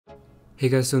Hey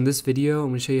guys, so in this video I'm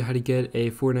going to show you how to get a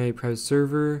Fortnite private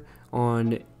server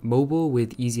on mobile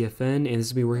with EasyFN, and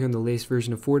this will be working on the latest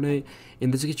version of Fortnite,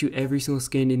 and this will get you every single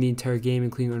skin in the entire game,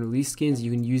 including unreleased skins.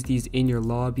 You can use these in your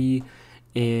lobby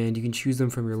and you can choose them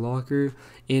from your locker,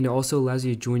 and it also allows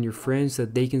you to join your friends so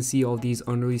that they can see all these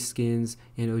unreleased skins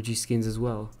and OG skins as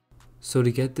well. So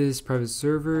to get this private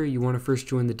server, you want to first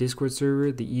join the Discord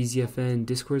server, the EasyFN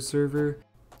Discord server,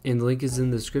 and the link is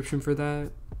in the description for that.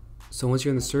 So once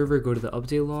you're on the server, go to the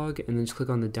update log and then just click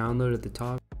on the download at the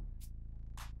top.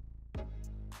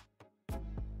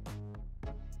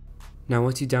 Now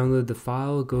once you download the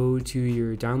file, go to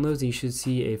your downloads and you should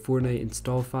see a Fortnite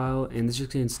install file, and this is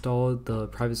just going to install the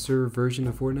private server version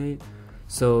of Fortnite.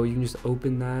 So you can just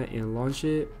open that and launch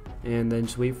it, and then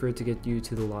just wait for it to get you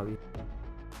to the lobby.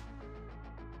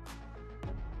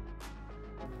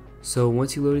 So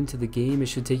once you load into the game, it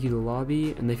should take you to the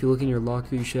lobby, and if you look in your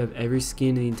locker, you should have every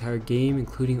skin in the entire game,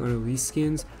 including unreleased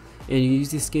skins, and you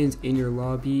use these skins in your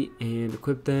lobby and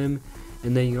equip them,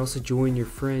 and then you can also join your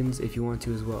friends if you want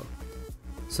to as well.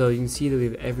 So you can see that we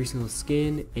have every single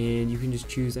skin, and you can just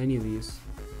choose any of these.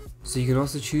 So you can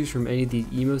also choose from any of these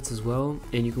emotes as well,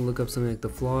 and you can look up something like the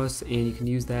floss, and you can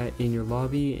use that in your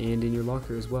lobby and in your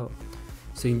locker as well.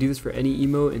 So you can do this for any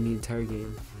emote in the entire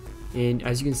game. And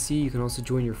as you can see, you can also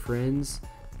join your friends,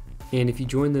 and if you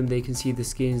join them, they can see the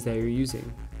skins that you're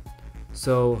using.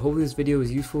 So hopefully this video was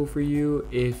useful for you.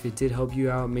 If it did help you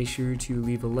out, make sure to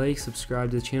leave a like,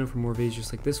 subscribe to the channel for more videos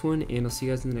just like this one, and I'll see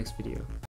you guys in the next video.